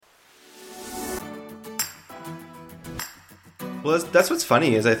Well, that's what's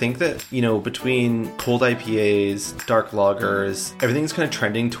funny is I think that, between cold IPAs, dark lagers, everything's kind of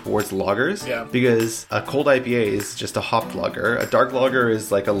trending towards lagers. Yeah. Because a cold IPA is just a hopped lager. A dark lager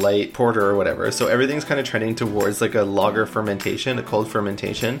is like a light porter or whatever. So everything's kind of trending towards like a lager fermentation, a cold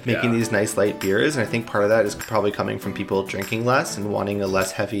fermentation, making these nice light beers. And I think part of that is probably coming from people drinking less and wanting a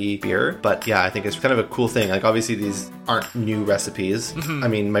less heavy beer. But yeah, I think it's kind of a cool thing. Like obviously these aren't new recipes. I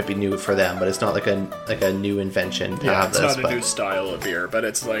mean, it might be new for them, but it's not like a new invention to have this. It's not a new style of beer, but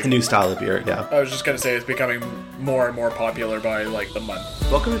it's like a new style of beer, yeah. I was just going to say it's becoming more and more popular by like the month.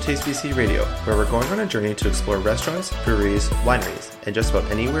 Welcome to Taste BC Radio, where we're going on a journey to explore restaurants, breweries, wineries, and just about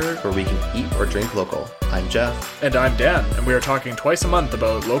anywhere where we can eat or drink local. I'm Jeff. And I'm Dan, and we are talking twice a month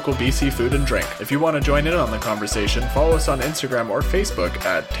about local BC food and drink. If you want to join in on the conversation, follow us on Instagram or Facebook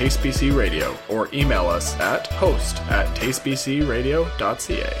at Taste BC Radio, or email us at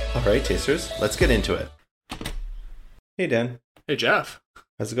host@tastebcradio.ca. All right, tasters, let's get into it. Hey, Dan. Hey, Jeff.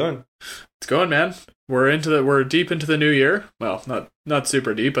 How's it going? It's going, man. We're deep into the new year. Well, not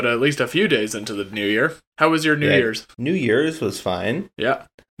super deep, but at least a few days into the new year. How was your New Year's? New Year's was fine. Yeah.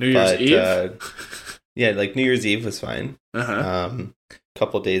 New Year's Eve? Yeah, like New Year's Eve was fine. Uh-huh.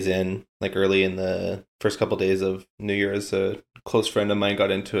 Couple days in, like early in the first couple days of New Year's, a close friend of mine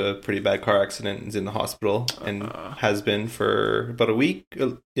got into a pretty bad car accident and is in the hospital and has been for about a week.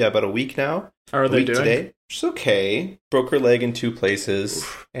 Yeah, about a week now. How are they doing? Today. She's okay. Broke her leg in 2 places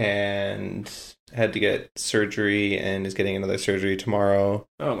and had to get surgery and is getting another surgery tomorrow.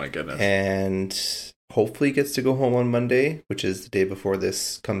 Oh my goodness. And hopefully gets to go home on Monday, which is the day before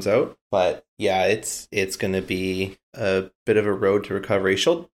this comes out. But yeah, it's going to be a bit of a road to recovery.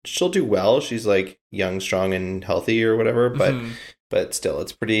 She'll do well. She's like young, strong, and healthy or whatever. But still,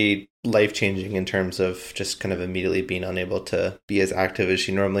 it's pretty life-changing in terms of just kind of immediately being unable to be as active as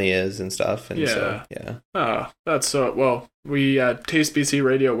she normally is and stuff. And so, yeah. Oh, that's so... Well, we at Taste BC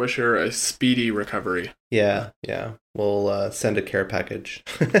Radio wish her a speedy recovery. Yeah. We'll send a care package.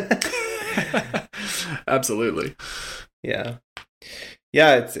 Absolutely. Yeah.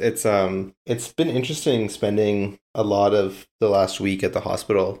 It's been interesting spending a lot of the last week at the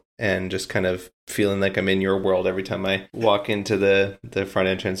hospital and just kind of feeling like I'm in your world every time I walk into the front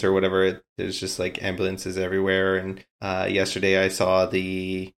entrance or whatever. There's just like ambulances everywhere. And yesterday I saw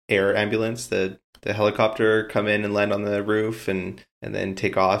the air ambulance, the helicopter come in and land on the roof and then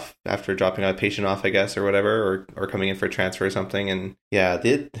take off after dropping a patient off, I guess, or whatever, or coming in for a transfer or something. And yeah,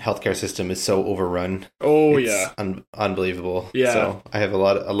 the healthcare system is so overrun. Oh, it's unbelievable. Yeah. So I have a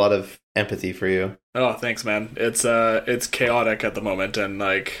lot of empathy for you. Oh, thanks, man. It's chaotic at the moment, and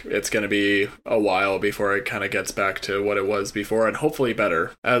like it's going to be a while before it kind of gets back to what it was before, and hopefully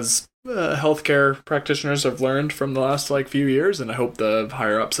better. As healthcare practitioners have learned from the last like few years, and I hope the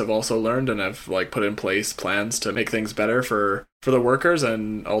higher ups have also learned and have like put in place plans to make things better for the workers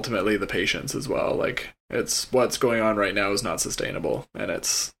and ultimately the patients as well. Like it's what's going on right now is not sustainable, and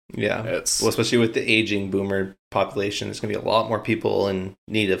it's especially with the aging boomer population, there's going to be a lot more people in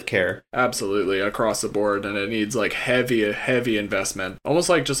need of care. Absolutely, across the board, and it needs like heavy investment, almost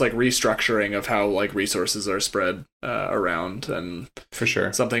like just like restructuring of how like resources are spread around, and for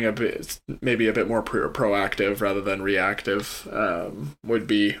sure something maybe a bit more proactive rather than reactive would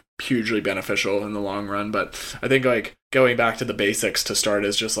be hugely beneficial in the long run. But I think like going back to the basics to start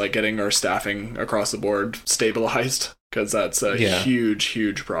is just like getting our staffing across the board stabilized, because that's a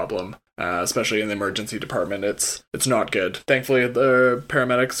huge problem. Especially in the emergency department, it's not good. Thankfully, the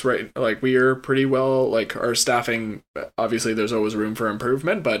paramedics, right, like we are pretty well, like our staffing, obviously there's always room for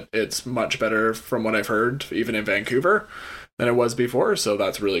improvement, but it's much better from what I've heard, even in Vancouver, than it was before. So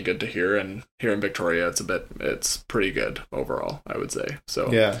that's really good to hear. And here in Victoria, it's pretty good overall, I would say.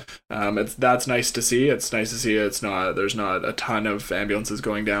 So yeah, that's nice to see. It's nice to see there's not a ton of ambulances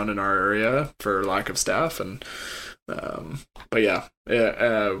going down in our area for lack of staff. And but yeah,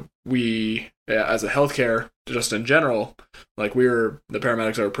 we as a healthcare, just in general, like the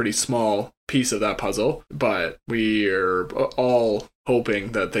paramedics are a pretty small piece of that puzzle, but we are all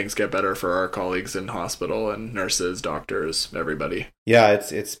hoping that things get better for our colleagues in hospital and nurses, doctors, everybody. Yeah,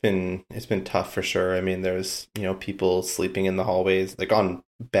 it's been tough for sure. I mean, there's people sleeping in the hallways, like on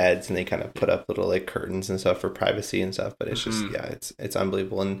beds, and they kind of put up little like curtains and stuff for privacy and stuff. But it's just it's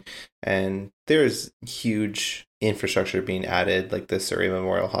unbelievable, and there's huge infrastructure being added, like the Surrey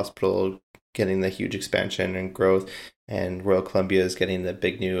Memorial Hospital getting the huge expansion and growth, and Royal Columbia is getting the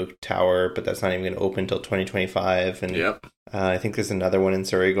big new tower, but that's not even going to open until 2025. And I think there's another one in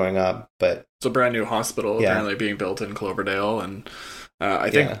Surrey going up, but it's a brand new hospital apparently being built in Cloverdale, and I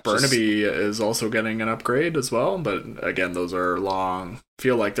think Burnaby is also getting an upgrade as well, but again, those are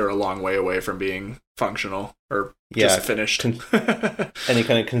feel like they're a long way away from being functional or just finished. Any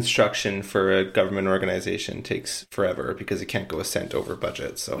kind of construction for a government organization takes forever because it can't go a cent over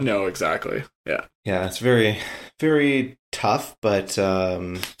budget. So no, exactly. Yeah, it's very, very tough, but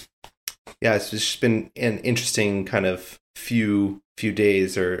it's just been an interesting kind of few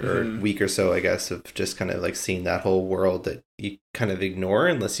days or week or so, I guess, of just kind of like seeing that whole world that you kind of ignore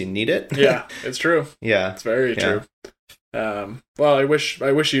unless you need it. Yeah, it's true. Yeah, it's very true. Well, I wish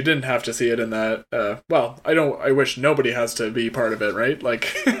you didn't have to see it in that. I wish nobody has to be part of it, right?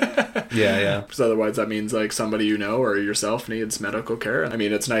 Like, yeah. Because otherwise, that means like somebody you know or yourself needs medical care. I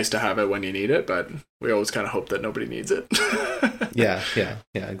mean, it's nice to have it when you need it, but we always kind of hope that nobody needs it. Yeah,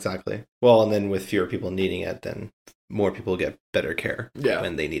 exactly. Well, and then with fewer people needing it, then more people get better care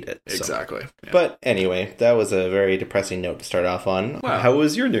when they need it. Exactly. Yeah. But anyway, that was a very depressing note to start off on. Wow. How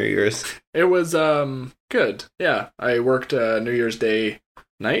was your New Year's? It was good. Yeah, I worked New Year's Day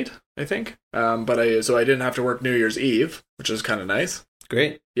night, I think. But I didn't have to work New Year's Eve, which was kind of nice.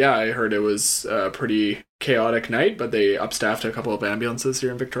 Great. Yeah, I heard it was a pretty chaotic night, but they upstaffed a couple of ambulances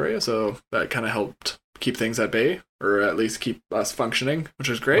here in Victoria, so that kind of helped keep things at bay, or at least keep us functioning, which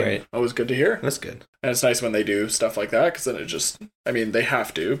was great. Right. Always good to hear. That's good. And it's nice when they do stuff like that, because then it just, I mean, they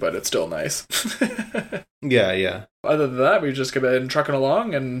have to, but it's still nice. Yeah. Other than that, we've just been trucking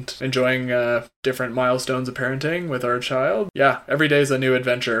along and enjoying different milestones of parenting with our child. Yeah, every day is a new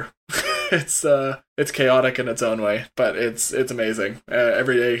adventure. It's chaotic in its own way, but it's amazing.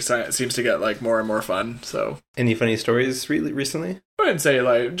 Every day seems to get like more and more fun. So, any funny stories recently? I wouldn't say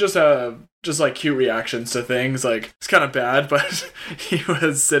like just like cute reactions to things. Like, it's kind of bad, but he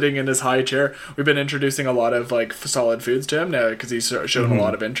was sitting in his high chair. We've been introducing a lot of like solid foods to him now because he's shown a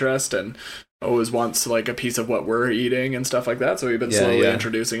lot of interest and always wants like a piece of what we're eating and stuff like that. So we've been slowly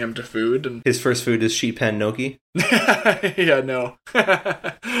introducing him to food. And his first food is sheep hen gnocchi. Yeah, no.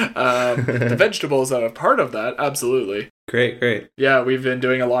 The vegetables that are part of that, absolutely. Great. Yeah, we've been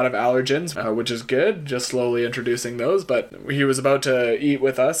doing a lot of allergens, which is good. Just slowly introducing those. But he was about to eat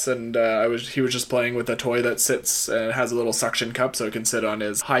with us, and he was just playing with a toy that sits and has a little suction cup, so it can sit on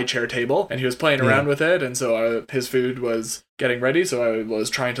his high chair table. And he was playing around with it, and so his food was getting ready. So I was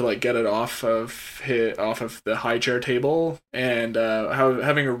trying to like get it off of the high chair table, and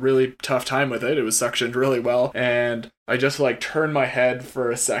having a really tough time with it. It was suctioned really well, and I just like turn my head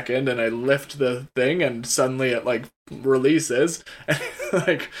for a second and I lift the thing and suddenly it like releases and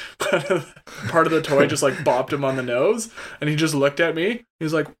like part of the toy just like bopped him on the nose and he just looked at me. He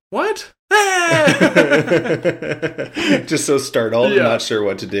was like, "What?" Just so startled, not sure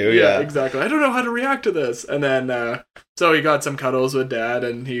what to do. Yeah, exactly. I don't know how to react to this. And then so he got some cuddles with Dad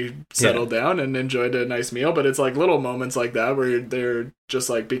and he settled down and enjoyed a nice meal. But it's like little moments like that where they're just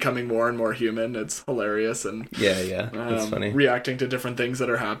like becoming more and more human. It's hilarious and it's funny reacting to different things that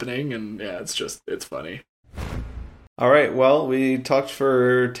are happening, and it's funny. All right, well, we talked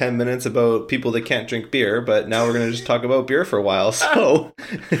for 10 minutes about people that can't drink beer, but now we're going to just talk about beer for a while. So,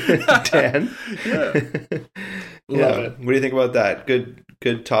 Dan. Love it. What do you think about that?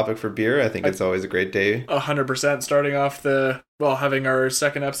 Good topic for beer. I think it's always a great day. 100%. Starting off having our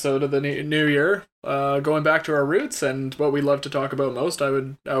second episode of the new year, going back to our roots and what we love to talk about most, I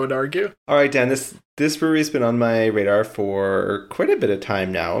would argue. All right, Dan, this brewery's been on my radar for quite a bit of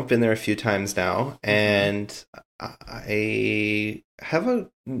time now. I've been there a few times now, and I have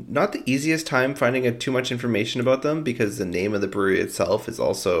not the easiest time finding too much information about them because the name of the brewery itself is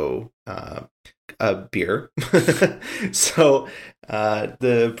also a beer. So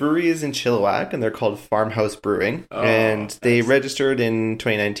the brewery is in Chilliwack and they're called Farmhouse Brewing. They registered in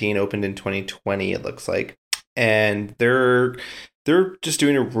 2019, opened in 2020, it looks like. And they're just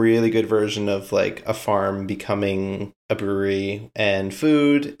doing a really good version of like a farm becoming a brewery, and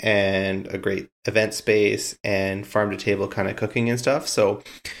food and a great event space and farm to table kind of cooking and stuff. So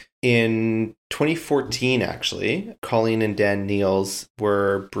in 2014, actually, Colleen and Dan Neals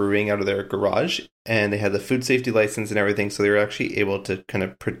were brewing out of their garage and they had the food safety license and everything. So they were actually able to kind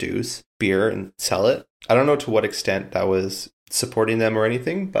of produce beer and sell it. I don't know to what extent that was supporting them or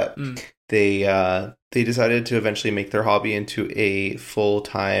anything, but they decided to eventually make their hobby into a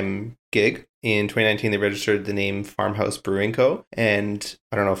full-time gig. In 2019, they registered the name Farmhouse Brewing Co. And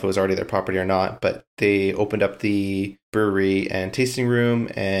I don't know if it was already their property or not, but they opened up the brewery and tasting room,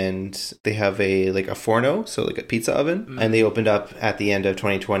 and they have a forno, so like a pizza oven. And they opened up at the end of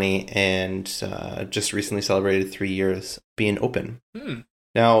 2020 and just recently celebrated 3 years being open.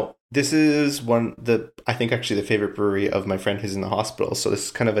 Now, This is I think actually the favorite brewery of my friend who's in the hospital. So this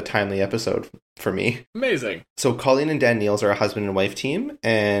is kind of a timely episode for me. Amazing. So Colleen and Dan Niels are a husband and wife team,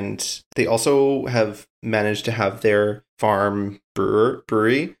 and they also have managed to have their farm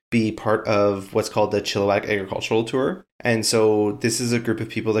brewery be part of what's called the Chilliwack Agricultural Tour. And so this is a group of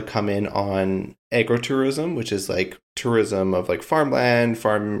people that come in on agrotourism, which is like tourism of like farmland,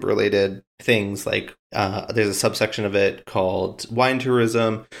 farm related things. Like there's a subsection of it called wine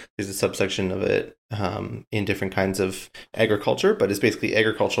tourism. There's a subsection of it in different kinds of agriculture, but it's basically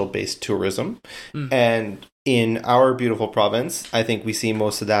agricultural based tourism. And in our beautiful province, I think we see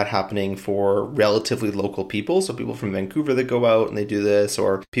most of that happening for relatively local people. So people from Vancouver that go out and they do this,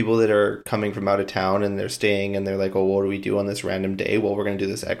 or people that are coming from out of town and they're staying and they're like, oh, what do we do on this random day? Well, we're going to do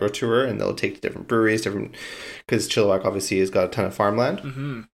this agro tour, and they'll take to different breweries, because Chilliwack obviously has got a ton of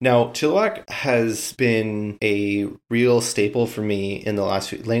farmland. Now, Chilliwack has been a real staple for me in the last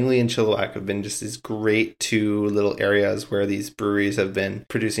few. Langley and Chilliwack have been just these great two little areas where these breweries have been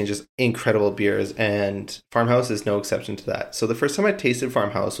producing just incredible beers, and Farmhouse is no exception to that. So the first time I tasted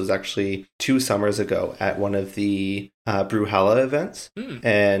Farmhouse was actually 2 summers ago at one of the Brewhala events.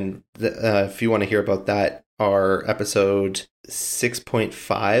 And if you want to hear about that, our episode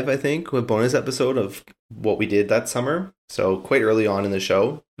 6.5, I think, a bonus episode of what we did that summer. So quite early on in the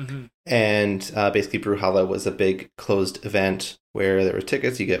show. And basically Brewhala was a big closed event where there were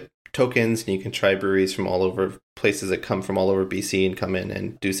tickets, you get tokens, and you can try breweries from all over, places that come from all over BC and come in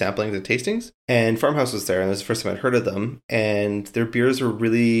and do samplings and tastings. And Farmhouse was there, and it was the first time I'd heard of them. And their beers were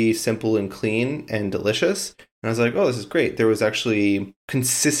really simple and clean and delicious. And I was like, oh, this is great. There was actually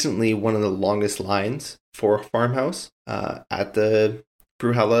consistently one of the longest lines for Farmhouse at the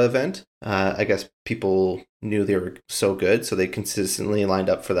Brewhala event. I guess people knew they were so good, so they consistently lined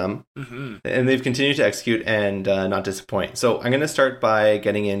up for them. And they've continued to execute and not disappoint. So I'm going to start by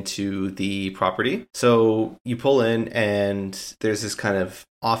getting into the property. So you pull in and there's this kind of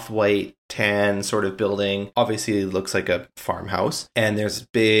off-white tan sort of building. Obviously it looks like a farmhouse, and there's a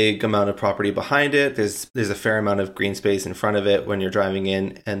big amount of property behind it. There's a fair amount of green space in front of it when you're driving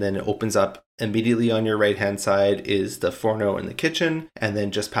in, and then it opens up. Immediately on your right hand side is the forno and the kitchen, and then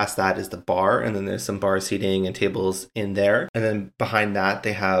just past that is the bar, and then there's some bar seating and tables in there. And then behind that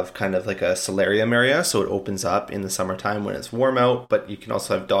they have kind of like a solarium area, so it opens up in the summertime when it's warm out, but you can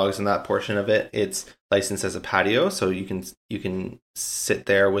also have dogs in that portion of it. It's licensed as a patio, so you can sit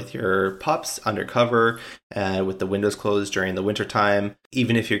there with your pups under cover with the windows closed during the winter time.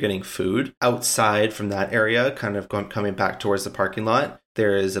 Even if you're getting food outside from that area, kind of coming back towards the parking lot,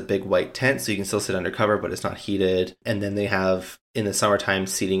 there is a big white tent, so you can still sit under cover, but it's not heated. And then they have, in the summertime,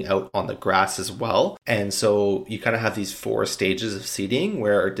 seating out on the grass as well. And so you kind of have these 4 stages of seating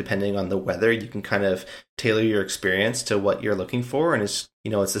where, depending on the weather, you can kind of tailor your experience to what you're looking for. And it's,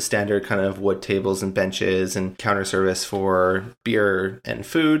 it's the standard kind of wood tables and benches and counter service for beer and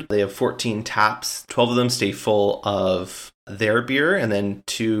food. They have 14 taps. 12 of them stay full of their beer, and then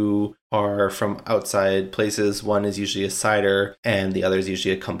 2 are from outside places. One is usually a cider, and the other is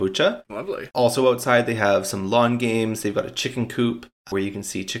usually a kombucha. Lovely. Also outside, they have some lawn games. They've got a chicken coop where you can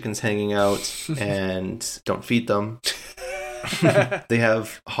see chickens hanging out, and don't feed them. They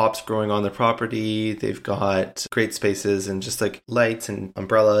have hops growing on the property. They've got great spaces and just like lights and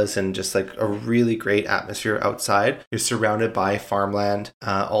umbrellas and just like a really great atmosphere outside. You're surrounded by farmland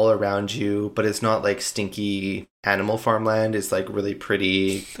all around you, but it's not like stinky animal farmland. It's like really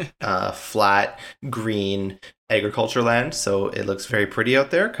pretty flat green agriculture land, so it looks very pretty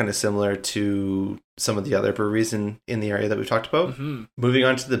out there, kind of similar to some of the other breweries in the area that we've talked about. Moving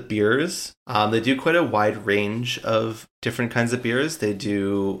on to the beers, they do quite a wide range of different kinds of beers. They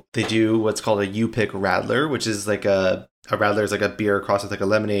do what's called a U-Pick Radler, which is like a radler is like a beer crossed with like a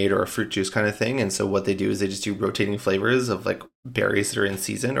lemonade or a fruit juice kind of thing. And so what they do is they just do rotating flavors of like berries that are in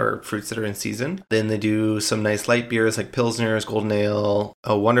season or fruits that are in season. Then they do some nice light beers like Pilsners, Golden Ale,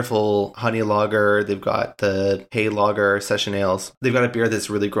 a wonderful honey lager. They've got the hay lager, session ales. They've got a beer that's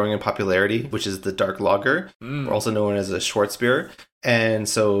really growing in popularity, which is the dark lager, also known as a Schwarzbier. And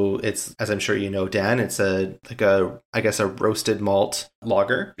so it's, as I'm sure you know, Dan, it's a roasted malt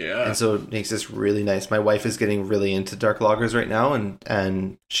lager. Yeah. And so it makes this really nice. My wife is getting really into dark lagers right now,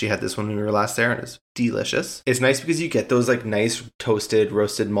 and she had this one when we were last there, and it's delicious. It's nice because you get those like nice toasted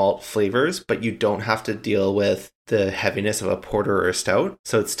roasted malt flavors, but you don't have to deal with the heaviness of a porter or a stout.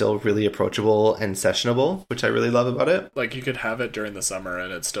 So it's still really approachable and sessionable, which I really love about it. Like you could have it during the summer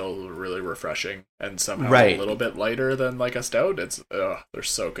and it's still really refreshing and somehow right. A little bit lighter than like a stout. They're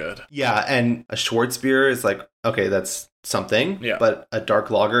so good. Yeah, and a Schwarzbier is like okay, that's something. Yeah. But a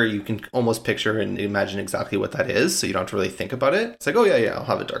dark lager, you can almost picture and imagine exactly what that is, so you don't have to really think about it. It's like, oh yeah, I'll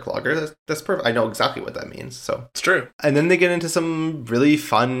have a dark lager. That's perfect. I know exactly what that means. So It's true. And then they get into some really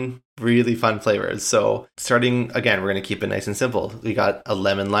fun flavors. So starting again, we're going to keep it nice and simple. We got a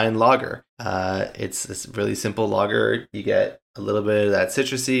lemon lime lager. It's this really simple lager. You get a little bit of that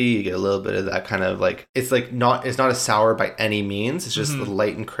citrusy, you get a little bit of that kind of like, it's not a sour by any means. It's just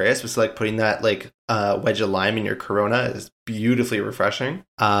light and crisp. It's like putting that like wedge of lime in your Corona is beautifully refreshing.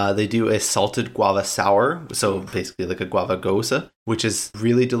 They do a salted guava sour, so basically like a guava gosa, which is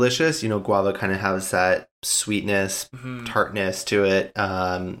really delicious. You know, guava kind of has that sweetness, tartness to it.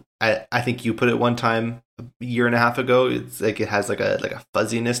 I think you put it one time a year and a half ago. It's like it has like a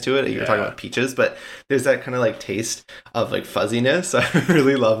fuzziness to it. You're talking about peaches, but there's that kind of like taste of like fuzziness. I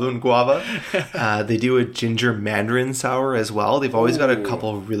really love them guava. They do a ginger mandarin sour as well. They've always got a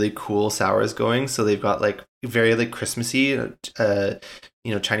couple really cool sours going. So they've got like very like Christmassy.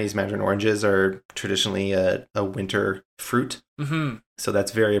 Chinese mandarin oranges are traditionally a winter fruit. So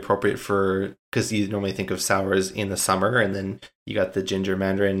that's very appropriate because you normally think of sours in the summer, and then you got the ginger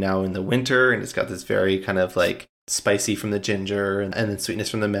mandarin now in the winter, and it's got this very kind of like spicy from the ginger and then sweetness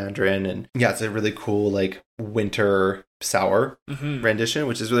from the mandarin. And yeah, it's a really cool like winter sour rendition,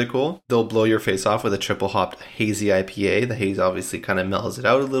 which is really cool. They'll blow your face off with a triple hopped hazy IPA. The haze obviously kind of mellows it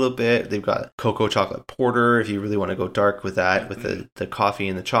out a little bit. They've got cocoa chocolate porter if you really want to go dark with that, with the coffee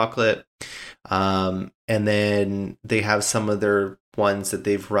and the chocolate. And then they have some of their ones that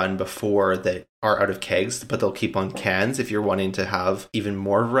they've run before that are out of kegs, but they'll keep on cans if you're wanting to have even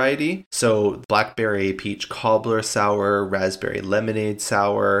more variety. So blackberry peach cobbler sour, raspberry lemonade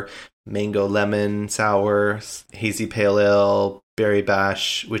sour, mango lemon sour, hazy pale ale, berry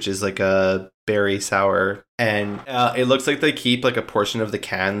bash, which is like a berry sour. And it looks like they keep like a portion of the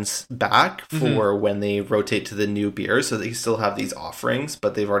cans back for when they rotate to the new beer. So they still have these offerings,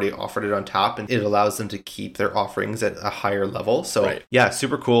 but they've already offered it on tap, and it allows them to keep their offerings at a higher level. So yeah,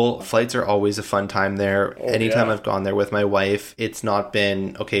 super cool. Flights are always a fun time there. Anytime I've gone there with my wife, it's not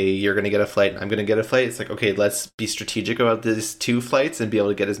been, okay, you're going to get a flight, I'm going to get a flight. It's like, okay, let's be strategic about these 2 flights and be able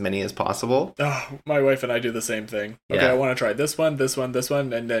to get as many as possible. Oh, my wife and I do the same thing. Okay, I want to try this one,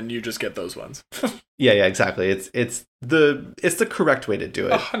 and then you just get those ones. Yeah, exactly. It's the correct way to do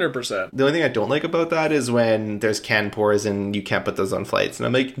it. 100%. The only thing I don't like about that is when there's can pours and you can't put those on flights. And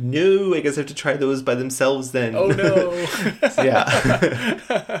I'm like, no, I guess I have to try those by themselves then. Oh, no.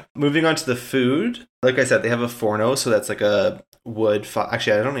 Yeah. Moving on to the food. Like I said, they have a forno, so that's like a wood.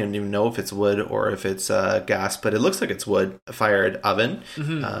 Actually, I don't even know if it's wood or if it's gas, but it looks like it's wood-fired oven,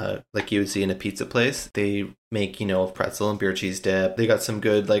 like you would see in a pizza place. They make, pretzel and beer cheese dip. They got some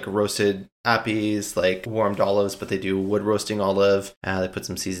good like roasted appies, like warmed olives, but they do wood roasting olive. They put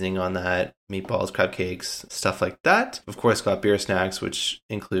some seasoning on that, meatballs, crab cakes, stuff like that. Of course, got beer snacks, which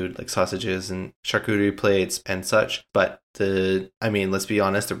include like sausages and charcuterie plates and such. But let's be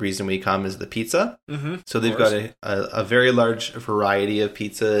honest, the reason we come is the pizza. So they've got a very large variety of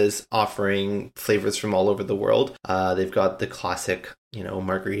pizzas offering flavors from all over the world. They've got the classic,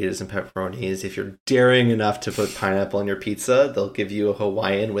 margaritas and pepperonis. If you're daring enough to put pineapple on your pizza, they'll give you a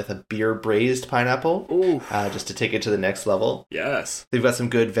Hawaiian with a beer braised pineapple, just to take it to the next level. Yes. They've got some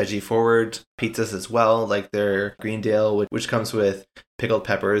good veggie forward pizzas as well, like their Greendale, which comes with pickled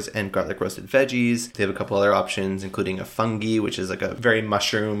peppers and garlic roasted veggies. They have a couple other options, including a fungi, which is like a very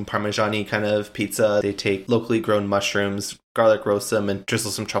mushroom parmesan-y kind of pizza. They take locally grown mushrooms, garlic roast them, and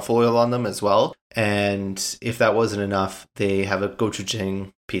drizzle some truffle oil on them as well. And if that wasn't enough, they have a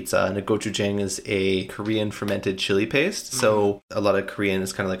gochujang pizza, and a gochujang is a Korean fermented chili paste. So a lot of Korean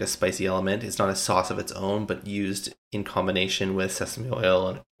is kind of like a spicy element. It's not a sauce of its own, but used in combination with sesame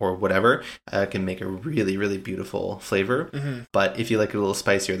oil or whatever, can make a really, really beautiful flavor. But if you like it a little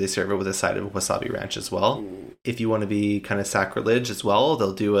spicier, they serve it with a side of wasabi ranch as well. If you want to be kind of sacrilege as well,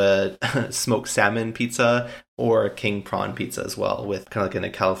 they'll do a smoked salmon pizza or a king prawn pizza as well, with kind of like in a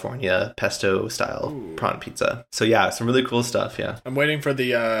California pesto style prawn pizza. So yeah, some really cool stuff. Yeah, I'm waiting for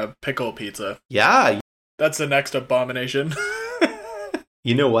the pickle pizza. Yeah, that's the next abomination.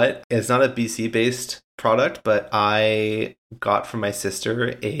 You know what? It's not a BC based product, but I got from my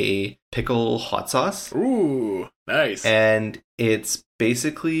sister a pickle hot sauce. Ooh, nice. And it's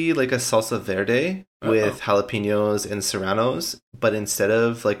basically like a salsa verde with jalapenos and serranos, but instead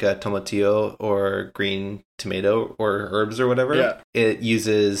of like a tomatillo or green tomato or herbs or whatever, it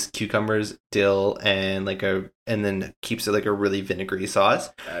uses cucumbers, dill, and then keeps it like a really vinegary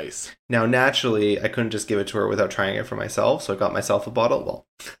sauce. Nice. Now, naturally, I couldn't just give it to her without trying it for myself, so I got myself a bottle. Well,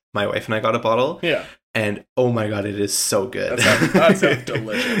 my wife and I got a bottle. Yeah. And oh my God, it is so good. That sounds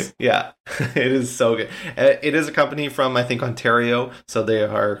delicious. Yeah, it is so good. It is a company from, I think, Ontario. So they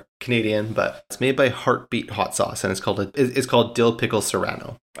are Canadian, but it's made by Heartbeat Hot Sauce, and it's called Dill Pickle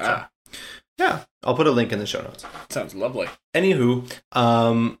Serrano. So, yeah, I'll put a link in the show notes. Sounds lovely. Anywho,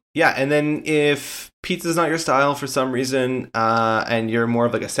 yeah, and then if pizza's not your style for some reason, and you're more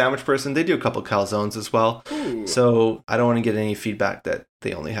of like a sandwich person, they do a couple calzones as well. Ooh. So I don't want to get any feedback that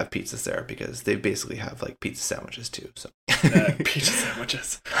they only have pizzas there, because they basically have like pizza sandwiches too. So pizza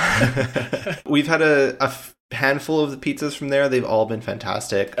sandwiches. We've had a handful of the pizzas from there. They've all been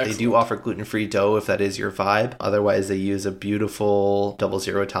fantastic. Excellent. They do offer gluten-free dough if that is your vibe. Otherwise, they use a beautiful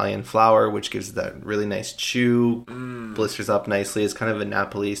 00 Italian flour, which gives that really nice chew, blisters up nicely. It's kind of a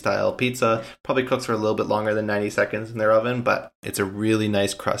Napoli style pizza. Probably cooks for a little bit longer than 90 seconds in their oven, but it's a really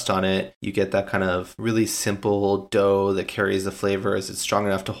nice crust on it. You get that kind of really simple dough that carries the flavors. It's strong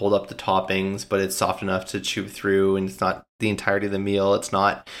enough to hold up the toppings, but it's soft enough to chew through, and it's not the entirety of the meal.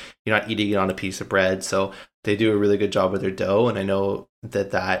 You're not eating it on a piece of bread. So they do a really good job with their dough, and I know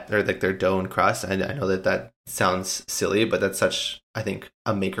that or like their dough and crust. I know that sounds silly, but that's such, I think,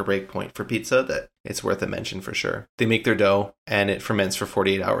 a make or break point for pizza that it's worth a mention for sure. They make their dough and it ferments for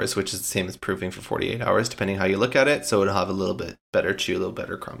 48 hours, which is the same as proofing for 48 hours, depending how you look at it. So it'll have a little bit better chew, a little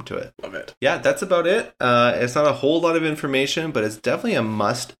better crumb to it. Love it. Yeah, that's about it. It's not a whole lot of information, but it's definitely a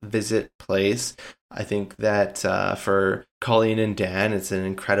must visit place. I think that for Colleen and Dan, it's an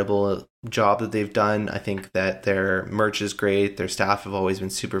incredible job that they've done. I think that their merch is great. Their staff have always been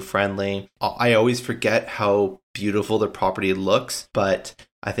super friendly. I always forget how beautiful the property looks, but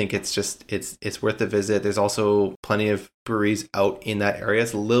I think it's worth the visit. There's also plenty of breweries out in that area.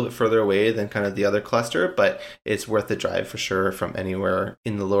 It's a little bit further away than kind of the other cluster, but it's worth the drive for sure from anywhere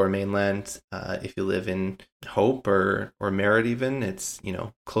in the Lower Mainland. If you live in Hope or Merritt even, it's,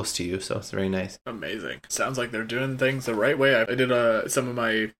 close to you. So it's very nice. Amazing. Sounds like they're doing things the right way. I did some of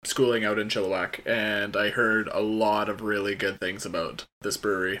my schooling out in Chilliwack, and I heard a lot of really good things about this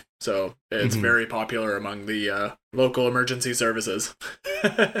brewery. So it's very popular among the local emergency services.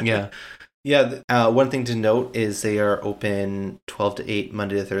 Yeah. Yeah, one thing to note is they are open 12 to 8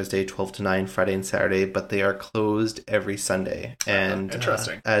 Monday to Thursday, 12 to 9 Friday and Saturday, but they are closed every Sunday. And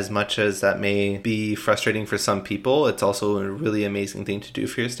interesting. As much as that may be frustrating for some people, it's also a really amazing thing to do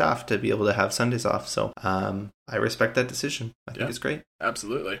for your staff to be able to have Sundays off. So I respect that decision. I think it's great.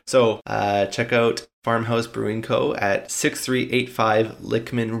 Absolutely. So check out Farmhouse Brewing Co. at 6385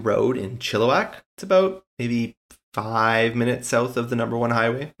 Lickman Road in Chilliwack. It's about maybe 5 minutes south of the number 1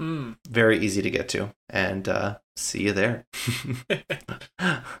 highway. Very easy to get to. And see you there.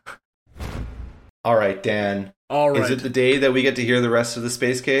 All right, Dan. All right. Is it the day that we get to hear the rest of the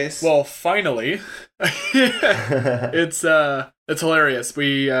space case? Well, finally. It's hilarious.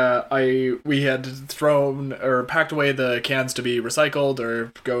 We had thrown or packed away the cans to be recycled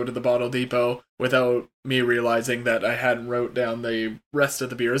or go to the bottle depot without me realizing that I hadn't wrote down the rest of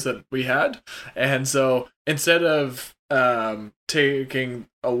the beers that we had. And so instead of taking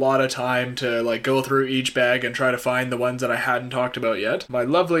a lot of time to go through each bag and try to find the ones that I hadn't talked about yet, my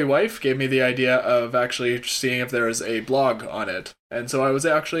lovely wife gave me the idea of actually seeing if there was a blog on it. And so I was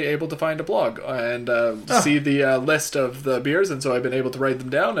actually able to find a blog and see the list of the beers, and so I've been able to write them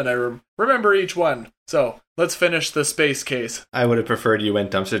down, and I remember each one. So let's finish the space case. I would have preferred you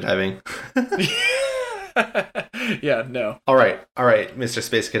went dumpster diving. Yeah, no. All right, Mr.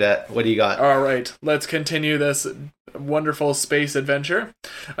 Space Cadet, what do you got? All right, let's continue this wonderful space adventure.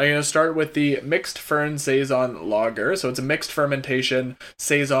 I'm going to start with the Mixed Fern Saison Lager. So it's a mixed fermentation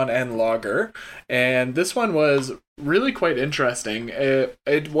Saison and lager. And this one was really quite interesting.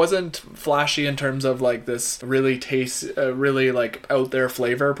 It wasn't flashy in terms of this really really out there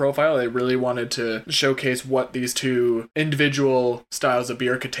flavor profile. They really wanted to showcase what these two individual styles of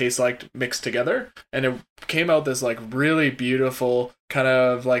beer could taste like mixed together. And it came out this really beautiful kind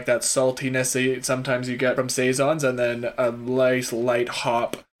of that saltiness that sometimes you get from Saisons, and then a nice light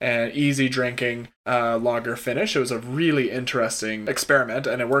hop and easy drinking lager finish. It was a really interesting experiment,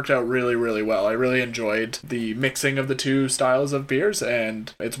 and it worked out really, really well. I really enjoyed the mixing of the two styles of beers,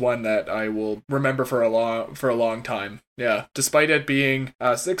 and it's one that I will remember for a long time. Yeah, despite it being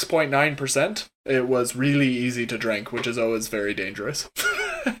 6.9%, it was really easy to drink, which is always very dangerous.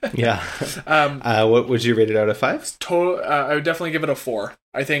 Yeah. What would you rate it out of 5? I would definitely give it a 4.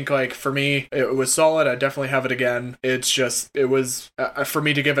 I think for me, it was solid. I'd definitely have it again. It's just, it was, for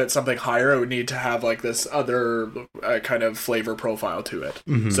me to give it something higher, I would need to have this other kind of flavor profile to it.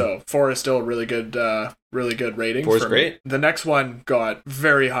 Mm-hmm. So 4 is still a really good rating. 4 is great. The next one got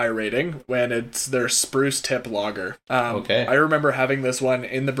very high rating when it's their Spruce Tip Lager. Okay. I remember having this one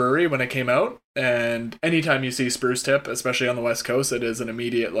in the brewery when it came out, And anytime you see spruce tip, especially on the West Coast, it is an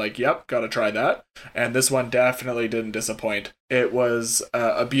immediate like, yep, gotta try that. And this one definitely didn't disappoint. It was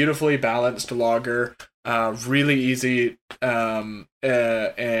a beautifully balanced lager, really easy and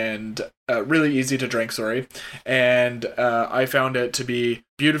really easy to drink. Sorry, and I found it to be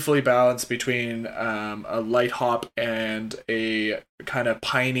beautifully balanced between a light hop and a kind of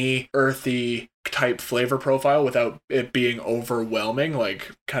piney, earthy type flavor profile without it being overwhelming,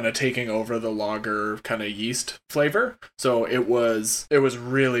 like kind of taking over the lager kind of yeast flavor. So it was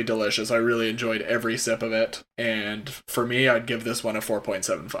really delicious. I really enjoyed every sip of it, and for me, I'd give this one a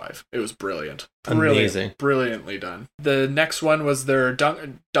 4.75. It was brilliant. Amazing. Brilliantly done. The next one was their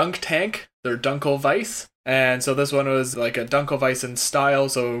dunk tank, their Dunkelweiss. And so this one was like a Dunkelweissen style,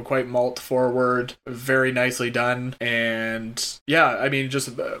 so quite malt forward, very nicely done. And yeah, I mean, just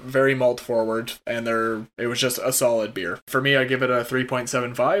very malt forward. And it was just a solid beer. For me, I give it a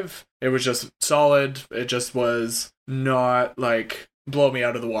 3.75. It was just solid. It just was not like blow me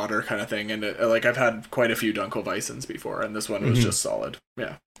out of the water kind of thing. And like I've had quite a few Dunkelweissens before, and this one was just solid.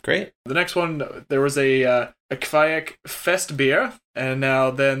 Yeah. Great. The next one, there was a Kvajek Fest beer, and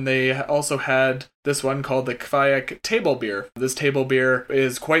now then they also had this one called the Kvajek Table Beer. This table beer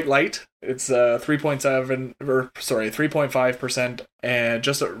is quite light. It's 3.5%, and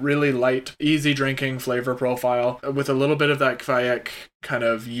just a really light, easy drinking flavor profile with a little bit of that Kvajek kind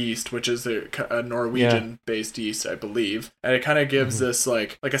of yeast, which is a Norwegian-based yeast, I believe. And it kind of gives this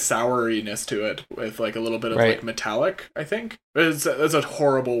like a souriness to it with like a little bit of like metallic, I think. It's a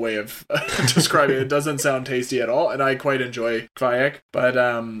horrible way of describing it. It doesn't sound tasty at all, and I quite enjoy Kvajek. But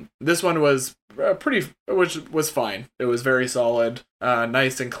this one was which was fine. It was very solid,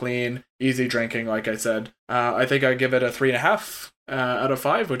 nice and clean, easy drinking, like I said. I think I'd give it a 3.5 out of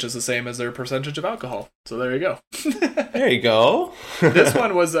 5, which is the same as their percentage of alcohol. So there you go. There you go. This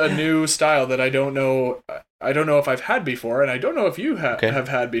one was a new style that I don't know if I've had before, and I don't know if you have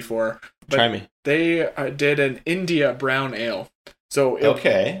had before. But try me. They did an India brown ale. So it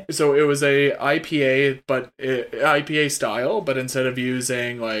was a IPA, but IPA style, but instead of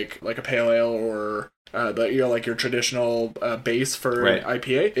using like a pale ale or like your traditional base for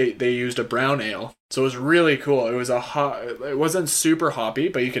IPA, they used a brown ale. So it was really cool. It was it wasn't super hoppy,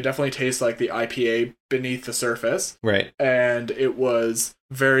 but you could definitely taste like the IPA beneath the surface. Right. And it was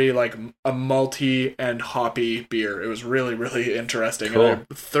very like a malty and hoppy beer. It was really, really interesting. Cool. And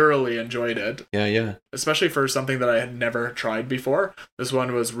I thoroughly enjoyed it. Yeah. Especially for something that I had never tried before. This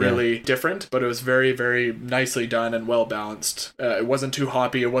one was really different, but it was very, very nicely done and well balanced. It wasn't too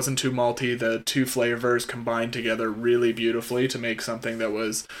hoppy. It wasn't too malty. The two flavors combined together really beautifully to make something that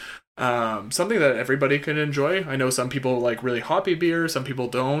was something that everybody could enjoy. I know some people like really hoppy beer, some people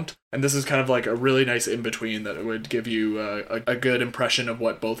don't, and this is kind of like a really nice in-between that would give you a good impression of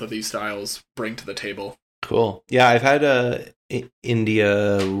what both of these styles bring to the table. Cool. Yeah, I've had a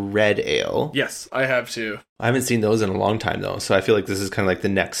India red ale. Yes, I have too. I haven't seen those in a long time though, so I feel like this is kind of like the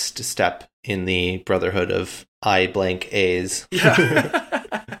next step in the brotherhood of I-blank-A's. Yeah.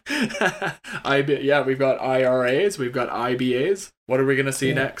 We've got IRAs, we've got IBAs. What are we going to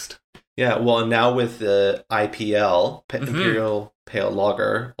see next? Yeah, well, now with the IPL, Imperial Pale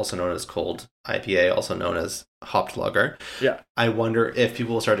Lager, also known as cold IPA, also known as hopped lager. Yeah. I wonder if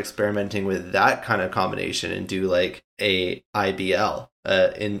people will start experimenting with that kind of combination and do like a IBL,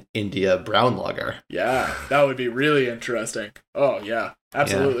 in India brown lager. Yeah, that would be really interesting. Oh, yeah.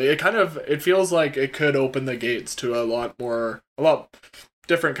 Absolutely. Yeah. It feels like it could open the gates to a lot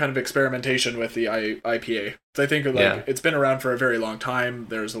different kind of experimentation with the IPA. So I think it's been around for a very long time.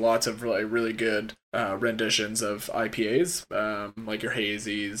 There's lots of really good renditions of IPAs, like your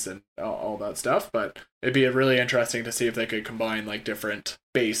hazies and all that stuff. But it'd be really interesting to see if they could combine like different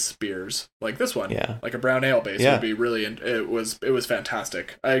base beers, like this one, like a brown ale base would be really. It was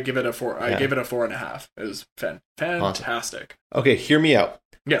fantastic. I give it a 4. I give it a 4.5. It was fantastic. Awesome. Okay, hear me out.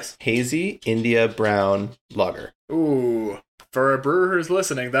 Yes. Hazy India brown lager. Ooh. For a brewer who's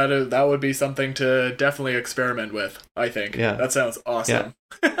listening, that would be something to definitely experiment with, I think. Yeah. That sounds awesome.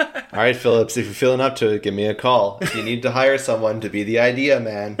 Yeah. All right, Phillips, if you're feeling up to it, give me a call. If you need to hire someone to be the idea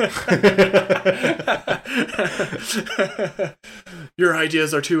man. Your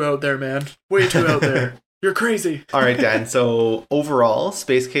ideas are too out there, man. Way too out there. You're crazy. All right, Dan. So overall,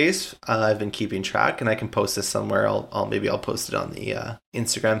 Space Case, I've been keeping track, and I can post this somewhere. I'll post it on the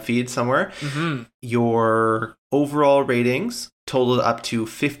Instagram feed somewhere. Mm-hmm. Your overall ratings totaled up to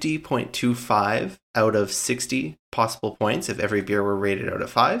 50.25 out of 60 possible points if every beer were rated out of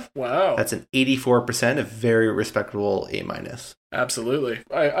 5. Wow. That's an 84%, a very respectable A-. Absolutely.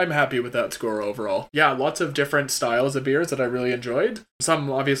 I'm happy with that score overall. Yeah, lots of different styles of beers that I really enjoyed. Some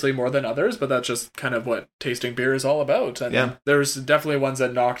obviously more than others, but that's just kind of what tasting beer is all about. And there's definitely ones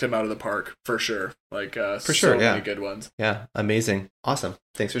that knocked him out of the park, for sure. Like, for sure, many good ones. Yeah, amazing. Awesome.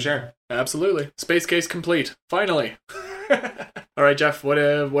 Thanks for sharing. Absolutely. Space case complete. Finally. All right, Jeff, what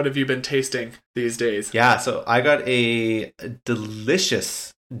have you been tasting these days? Yeah, so I got a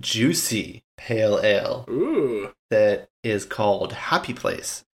delicious, juicy pale ale. Ooh. That is called Happy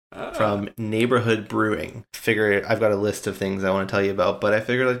Place from Neighborhood Brewing. Figure I've got a list of things I want to tell you about, but I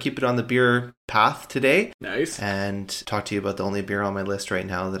figured I'd keep it on the beer path today. Nice. And talk to you about the only beer on my list right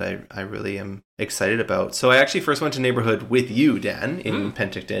now that I really am excited about. So I actually first went to Neighborhood with you, Dan, in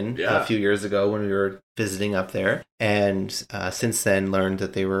Penticton a few years ago when we were visiting up there. And since then learned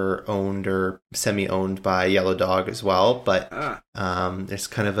that they were owned or semi-owned by Yellow Dog as well. But there's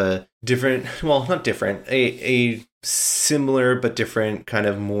kind of a different, well, not different, a similar but different kind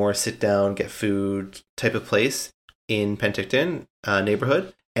of more sit down, get food type of place in Penticton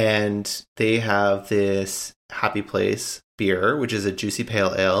Neighborhood. And they have this Happy Place beer, which is a juicy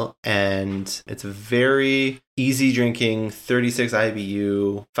pale ale, and it's very easy drinking, 36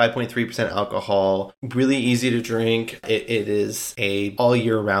 IBU, 5.3% alcohol, really easy to drink. It is a all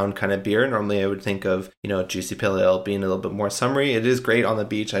year round kind of beer. Normally I would think of, juicy pale ale being a little bit more summery. It is great on the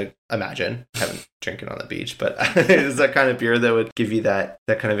beach, I imagine. I haven't drank it on the beach, but it is that kind of beer that would give you that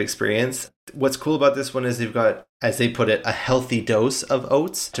kind of experience. What's cool about this one is they've got, as they put it, a healthy dose of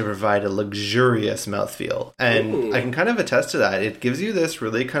oats to provide a luxurious mouthfeel. And I can kind of attest to that. It gives you this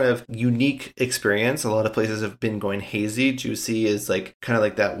really kind of unique experience. A lot of places have been going hazy. Juicy is like kind of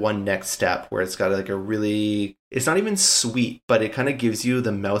like that one next step where it's got like a really, it's not even sweet, but it kind of gives you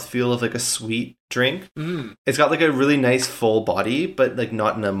the mouthfeel of like a sweet drink. It's got like a really nice full body, but like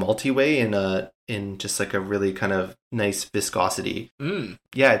not in a malty way, in just like a really kind of nice viscosity.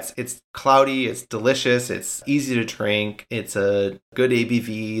 Yeah, it's cloudy, it's delicious, it's easy to drink, it's a good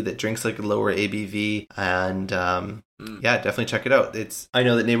ABV that drinks like a lower ABV, and yeah, definitely check it out. I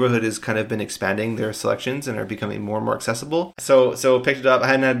know that Neighborhood has kind of been expanding their selections and are becoming more and more accessible. So picked it up. I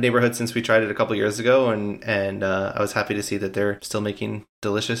hadn't had Neighborhood since we tried it a couple years ago, and I was happy to see that they're still making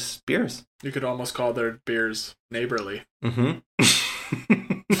delicious beers. You could almost call their beers neighborly.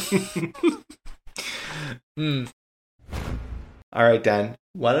 All right, Dan,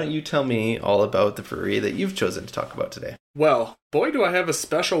 why don't you tell me all about the brewery that you've chosen to talk about today? Well, boy, do I have a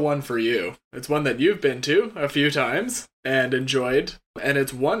special one for you. It's one that you've been to a few times and enjoyed, and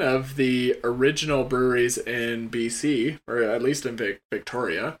it's one of the original breweries in BC, or at least in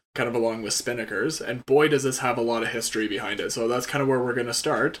Victoria, kind of along with Spinnaker's, and boy, does this have a lot of history behind it. So that's kind of where we're going to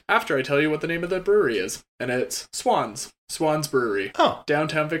start after I tell you what the name of the brewery is, and it's Swans Brewery,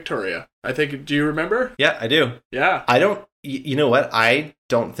 downtown Victoria. Do you remember? Yeah, I do. Yeah. You know what? I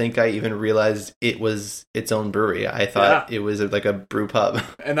don't think I even realized it was its own brewery. I thought it was like a brew pub.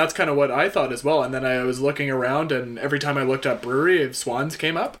 And that's kind of what I thought as well. And then I was looking around, and every time I looked up brewery, Swans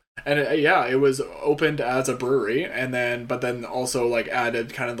came up. And it was opened as a brewery, but then also like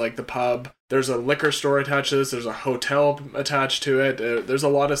added kind of like the pub. There's a liquor store attached to this. There's a hotel attached to it. There's a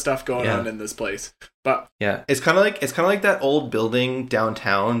lot of stuff going on in this place. But yeah, it's kind of like that old building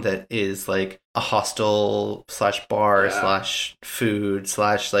downtown that is like a hostel / bar / food /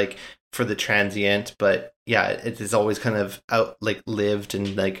 like for the transient. But yeah, it is always kind of out like lived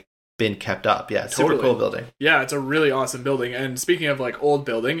and like been kept up. Yeah, super cool building. Yeah, it's a really awesome building. And speaking of like old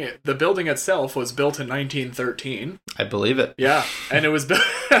building, the building itself was built in 1913. I believe it. Yeah, and it was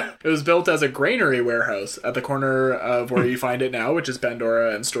built as a granary warehouse at the corner of where you find it now, which is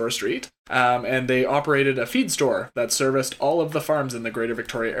Pandora and Store Street. And they operated a feed store that serviced all of the farms in the Greater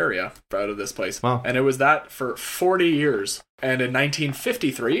Victoria area out of this place. Wow. And it was that for 40 years. And in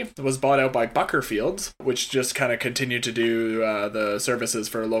 1953, it was bought out by Buckerfields, which just kind of continued to do the services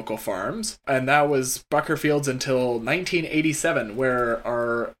for local farms. And that was Buckerfields until 1987, where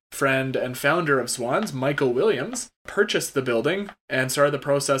our friend and founder of Swans, Michael Williams, purchased the building and started the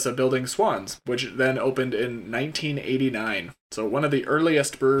process of building Swans, which then opened in 1989. So one of the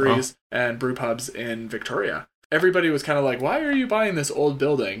earliest breweries and brew pubs in Victoria. Everybody was kind of like, why are you buying this old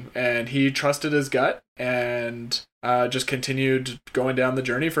building? And he trusted his gut and just continued going down the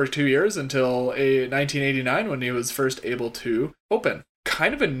journey for 2 years until 1989 when he was first able to open.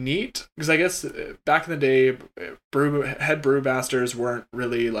 Kind of a neat, because I guess back in the day, head brewmasters weren't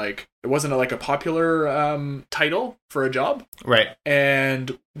really like, it wasn't like a popular title for a job. Right.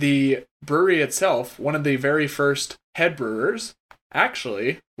 And the brewery itself, one of the very first head brewers,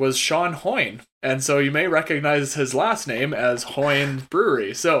 actually was Sean Hoyne. And so you may recognize his last name as Hoyne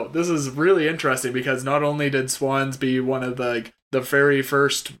Brewery. So this is really interesting because not only did Swans be one of the the very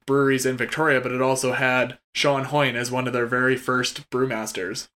first breweries in Victoria, but it also had Sean Hoyne as one of their very first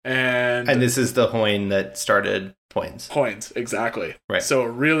brewmasters. And this is the Hoyne that started Hoynes, exactly. Right. So a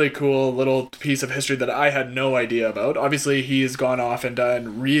really cool little piece of history that I had no idea about. Obviously, he's gone off and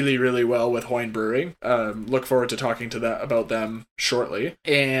done really, really well with Hoyne Brewing. Look forward to talking to about them shortly.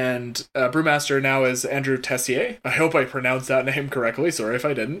 And brewmaster now is Andrew Tessier. I hope I pronounced that name correctly. Sorry if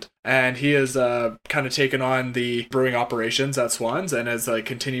I didn't. And he has kind of taken on the brewing operations at Swans and has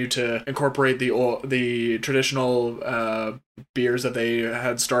continued to incorporate the traditional beers that they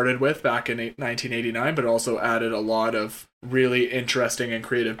had started with back in 1989, but also added a lot of really interesting and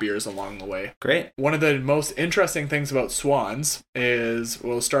creative beers along the way. Great. One of the most interesting things about Swans is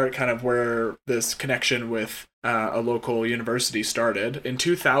we'll start kind of where this connection with a local university started. In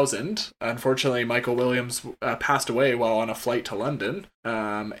 2000, unfortunately, Michael Williams passed away while on a flight to London.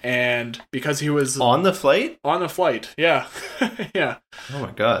 And because he was... On the flight? On the flight, yeah. Yeah. Oh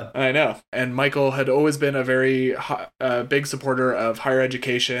my God. I know. And Michael had always been a very big supporter of higher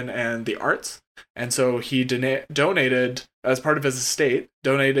education and the arts. And so he donated, as part of his estate,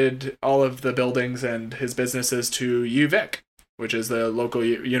 donated all of the buildings and his businesses to UVic, which is the local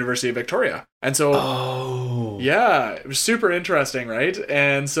University of Victoria. And so, yeah, it was super interesting, right?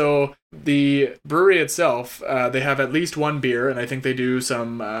 And so the brewery itself, they have at least one beer, and I think they do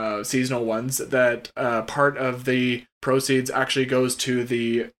some seasonal ones, that part of the proceeds actually goes to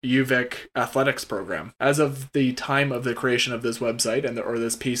the UVic athletics program. As of the time of the creation of this website or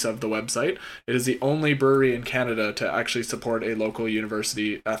this piece of the website, it is the only brewery in Canada to actually support a local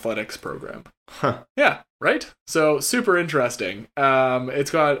university athletics program. Huh. Yeah, right? So super interesting.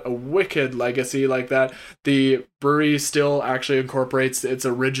 It's got a wicked legacy like that. The brewery still actually incorporates its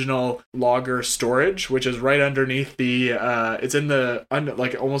original lager storage, which is right underneath the it's in the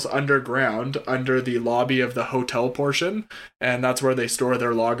almost underground under the lobby of the hotel portion, and that's where they store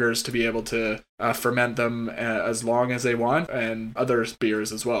their lagers to be able to ferment them as long as they want, and other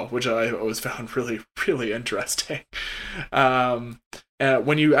beers as well, which I always found really, really interesting.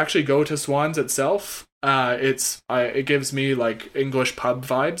 When you actually go to Swans itself, it gives me like English pub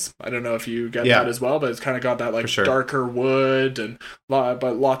vibes. I don't know if you get that as well, but it's kind of got that darker wood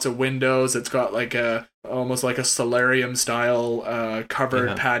but lots of windows. It's got almost like a solarium style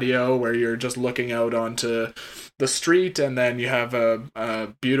covered patio where you're just looking out onto the street, and then you have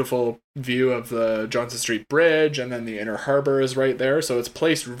a beautiful view of the Johnson Street Bridge, and then the Inner Harbor is right there. So it's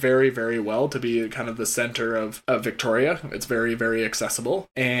placed very, very well to be kind of the center of Victoria. It's very, very accessible,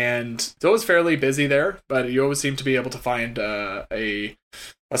 and it's always fairly busy there, but you always seem to be able to find a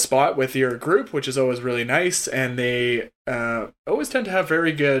spot with your group, which is always really nice, and they always tend to have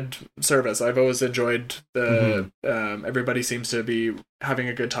very good service. I've always enjoyed everybody seems to be having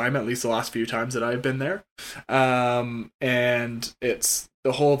a good time, at least the last few times that I've been there. And it's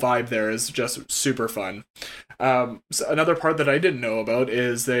the whole vibe there is just super fun. So another part that I didn't know about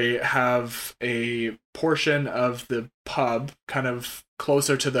is they have a portion of the pub kind of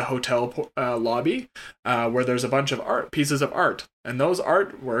closer to the hotel lobby, where there's a bunch of pieces of art, and those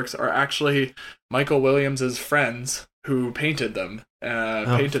artworks are actually Michael Williams's friends who painted them.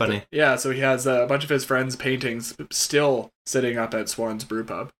 Funny. Yeah, so he has a bunch of his friends' paintings still sitting up at Swan's Brew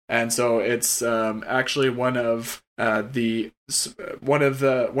Pub, and so it's actually one of the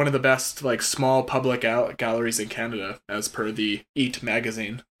best small public galleries in Canada, as per the Eat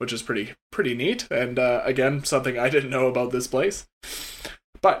magazine, which is pretty neat. And again, something I didn't know about this place.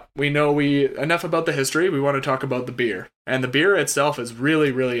 But we know enough about the history. We want to talk about the beer, and the beer itself is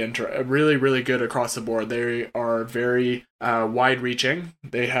really, really really good across the board. They are very wide-reaching.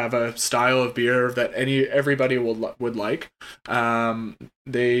 They have a style of beer that everybody would like.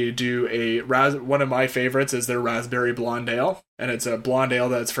 They do one of my favorites is their raspberry blonde ale, and it's a blonde ale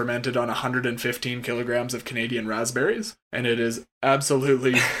that's fermented on 115 kilograms of Canadian raspberries, and it is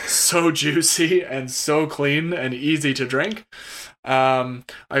absolutely so juicy and so clean and easy to drink.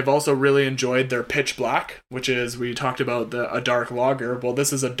 I've also really enjoyed their Pitch Black, which is, we talked about a dark lager. Well,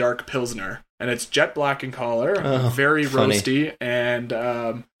 this is a dark Pilsner, and it's jet black in color, very funny. Roasty, and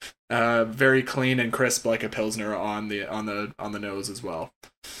very clean and crisp, like a Pilsner on the nose as well.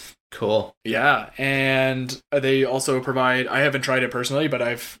 Cool. Yeah, and they also provide, I haven't tried it personally, but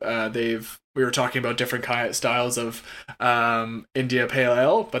we were talking about different styles of India Pale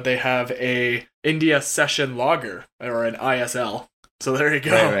Ale, but they have a India Session Lager, or an ISL. So there you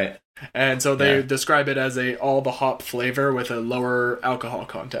go. Right. And so they describe it as all the hop flavor with a lower alcohol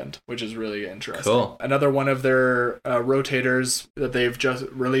content, which is really interesting. Cool. Another one of their rotators that they've just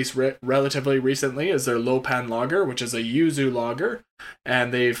released relatively recently is their low pan lager, which is a yuzu lager.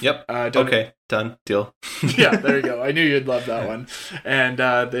 And they've done, deal. Yeah, there you go. I knew you'd love that one. And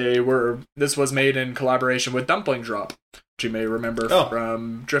this was made in collaboration with Dumpling Drop, which you may remember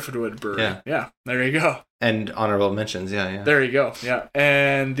from Driftwood Brewery. Yeah, there you go. And honorable mentions, yeah. There you go, yeah.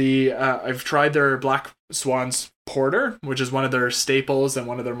 And I've tried their Black Swans Porter, which is one of their staples and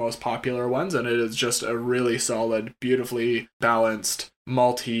one of their most popular ones, and it is just a really solid, beautifully balanced,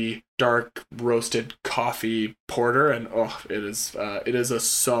 malty, dark roasted coffee porter, and it is a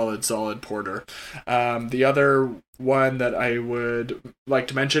solid porter. The other one that I would like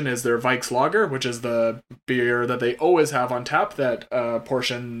to mention is their Vikes Lager, which is the beer that they always have on tap. That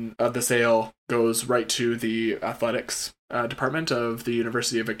portion of the sale goes right to the athletics department of the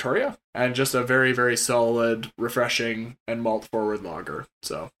University of Victoria, and just a very, very solid, refreshing, and malt forward lager.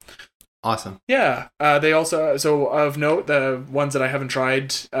 So awesome. Yeah. They also, so of note, the ones that I haven't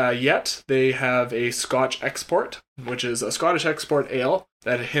tried yet, they have a Scotch Export, which is a Scottish export ale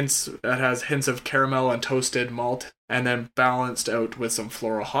that has hints of caramel and toasted malt, and then balanced out with some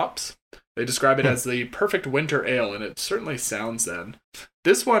floral hops. They describe it as the perfect winter ale, and it certainly sounds then.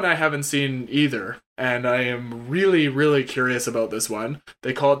 This one I haven't seen either, and I am really, really curious about this one.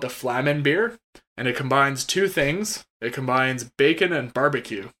 They call it the Flamen beer, and it combines two things. It combines bacon and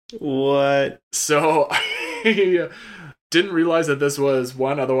barbecue. What? So I didn't realize that this was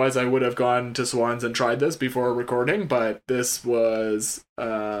one, otherwise I would have gone to Swans and tried this before recording, but this is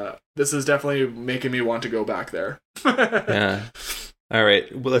definitely making me want to go back there. Yeah. All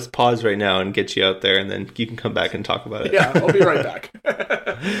right, well, let's pause right now and get you out there, and then you can come back and talk about it. Yeah, I'll be right back.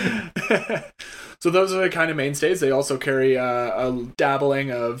 So those are the kind of mainstays. They also carry a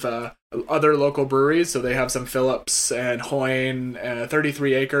dabbling of other local breweries. So they have some Phillips and Hoyne,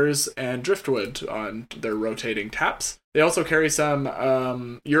 33 Acres, and Driftwood on their rotating taps. They also carry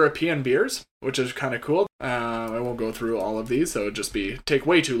some European beers, which is kind of cool. I won't go through all of these, so it would just take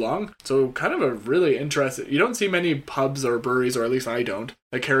way too long. So kind of a really interesting... You don't see many pubs or breweries, or at least I don't,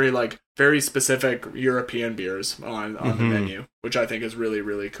 that carry like very specific European beers on the menu, which I think is really,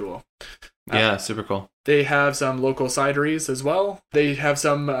 really cool. Yeah, super cool. They have some local cideries as well. They have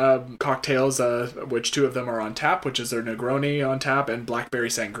some cocktails, which two of them are on tap, which is their Negroni on tap and Blackberry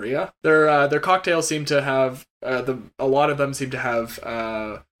Sangria. Their cocktails seem to have, a lot of them seem to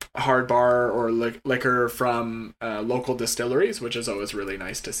have hard bar or liquor from local distilleries, which is always really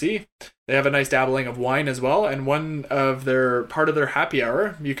nice to see. They have a nice dabbling of wine as well, and part of their happy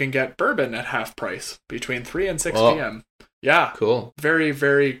hour, you can get bourbon at half price between 3 and 6 p.m. Yeah. Cool. Very,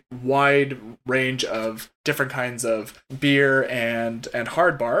 very wide range of different kinds of beer and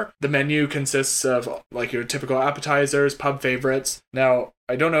hard bar. The menu consists of like your typical appetizers, pub favorites. Now,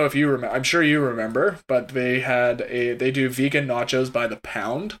 I don't know if you remember, I'm sure you remember, but they do vegan nachos by the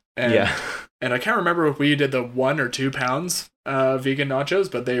pound. And I can't remember if we did the 1 or 2 pounds vegan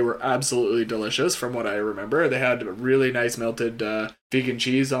nachos, but they were absolutely delicious from what I remember. They had really nice melted vegan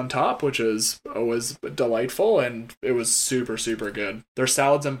cheese on top, which was always delightful, and it was super, super good. Their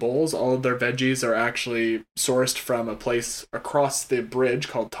salads and bowls, all of their veggies are actually sourced from a place across the bridge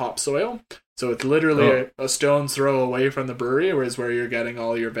called Topsoil. So it's literally a stone's throw away from the brewery, is where you're getting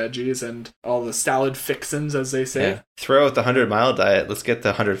all your veggies and all the salad fixins, as they say. Yeah. Throw out the 100-mile diet. Let's get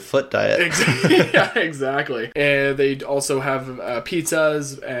the 100-foot diet. Yeah, exactly. And they also have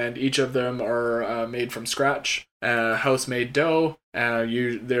pizzas, and each of them are made from scratch. House-made dough.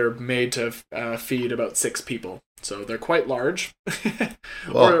 They're made to feed about 6 people. So they're quite large.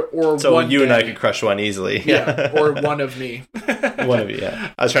 or so one you day. And I could crush one easily. Yeah, or one of me. One of you,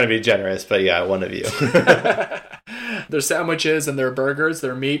 yeah. I was trying to be generous, but yeah, one of you. Their sandwiches and their burgers,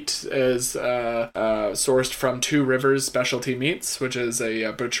 their meat is sourced from Two Rivers Specialty Meats, which is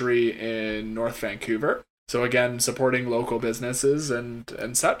a butchery in North Vancouver. So again, supporting local businesses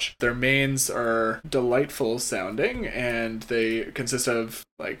and such. Their mains are delightful sounding, and they consist of,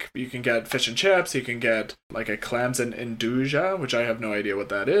 like, you can get fish and chips, you can get like a clams and induja, which I have no idea what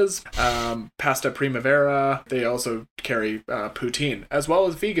that is. Pasta primavera. They also carry poutine, as well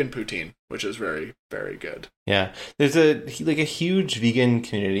as vegan poutine, which is very, very good. Yeah, there's a huge vegan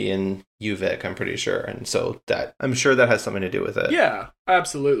community in UVic, I'm pretty sure, and so I'm sure that has something to do with it. Yeah,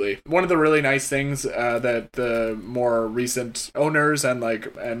 absolutely. One of the really nice things that the more recent owners and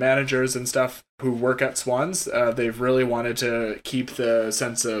managers and stuff who work at Swans, they've really wanted to keep the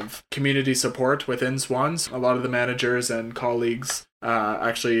sense of community support within Swans. A lot of the managers and colleagues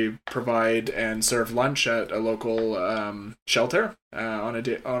actually provide and serve lunch at a local shelter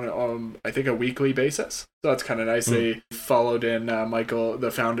on I think a weekly basis. So that's kind of nice. They followed in Michael,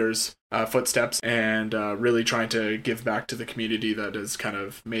 the founder's footsteps, and really trying to give back to the community that has kind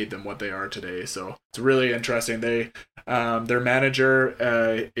of made them what they are today. So it's really interesting. They their manager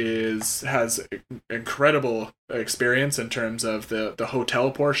has incredible experience in terms of the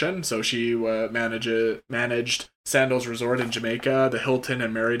hotel portion. So she managed Sandals Resort in Jamaica, the Hilton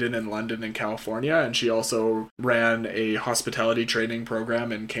and Meriden in London and California, and she also ran a hospitality training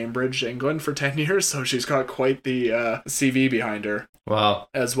program in Cambridge, England for 10 years, so she's got quite the CV behind her. Wow.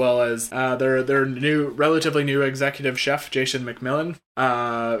 As well as their relatively new executive chef, Jason McMillan,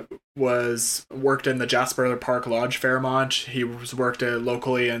 worked in the Jasper Park Lodge, Fairmont. He worked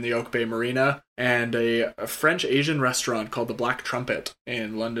locally in the Oak Bay Marina, and a French Asian restaurant called the Black Trumpet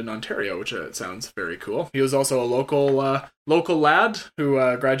in London, Ontario, which sounds very cool. He was also a local lad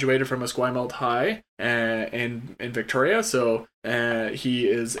who graduated from Esquimalt High in Victoria, so he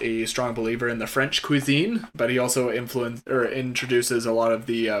is a strong believer in the French cuisine, but he also introduces a lot of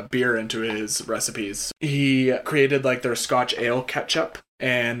the beer into his recipes. He created like their Scotch ale ketchup,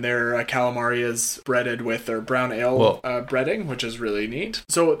 and their calamari is breaded with their brown ale breading, which is really neat.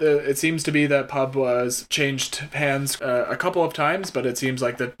 So it seems to be that pub was changed hands a couple of times, but it seems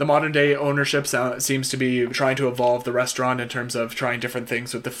like the modern day ownership seems to be trying to evolve the restaurant in terms of trying different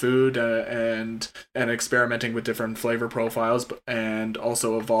things with the food and experimenting with different flavor profiles, and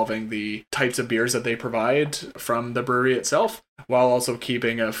also evolving the types of beers that they provide from the brewery itself, while also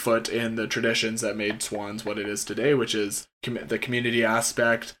keeping a foot in the traditions that made Swans what it is today, which is the community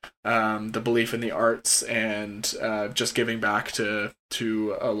aspect, the belief in the arts, and just giving back to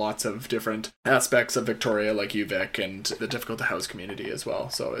lots of different aspects of Victoria, like UVic and the difficult to house community as well.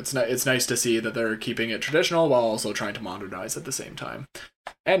 So it's nice to see that they're keeping it traditional while also trying to modernize at the same time.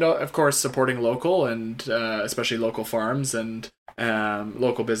 And of course, supporting local and especially local farms and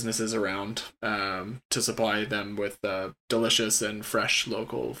local businesses around to supply them with delicious and fresh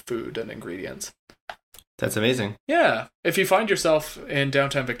local food and ingredients. That's amazing. Yeah. If you find yourself in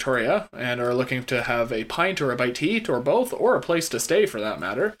downtown Victoria and are looking to have a pint or a bite to eat, or both, or a place to stay for that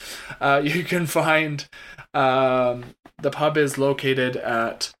matter, you can find the pub is located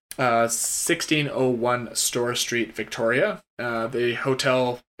at 1601 Store Street, Victoria. The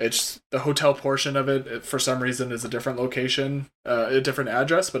hotel portion of it, for some reason, is a different location, a different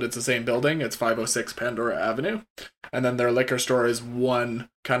address, but it's the same building. It's 506 Pandora Avenue. And then their liquor store is one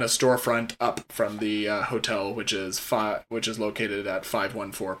kind of storefront up from the hotel, which is located at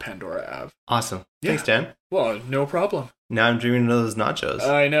 514 Pandora Ave. Awesome. Thanks, Dan. Well, no problem. Now I'm dreaming of those nachos.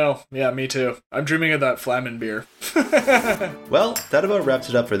 I know. Yeah, me too. I'm dreaming of that Flamin beer. Well, that about wraps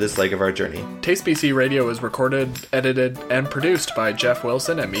it up for this leg of our journey. Taste BC Radio is recorded, edited, and produced by Jeff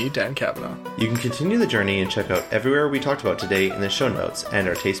Wilson and me, Dan Cavanaugh. You can continue the journey and check out everywhere we talked about today in the show notes and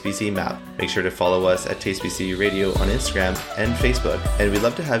our Taste BC map. Make sure to follow us at Taste BC Radio on Instagram and Facebook, and we'd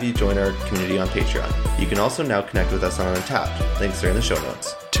love to have you join our community on Patreon. You can also now connect with us on Untapped. Links are in the show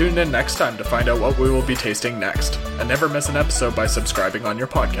notes. Tune in next time to find out what we will be tasting next. And never miss an episode by subscribing on your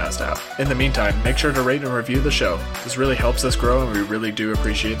podcast app. In the meantime, make sure to rate and review the show. This really helps us grow, and we really do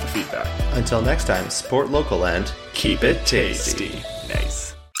appreciate the feedback. Until next time, support local and keep it tasty.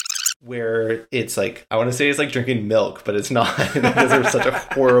 Nice. Where it's like, I want to say it's like drinking milk, but it's not, because there's such a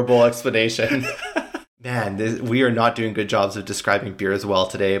horrible explanation. Man, we are not doing good jobs of describing beer as well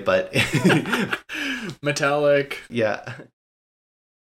today, but... Metallic. Yeah.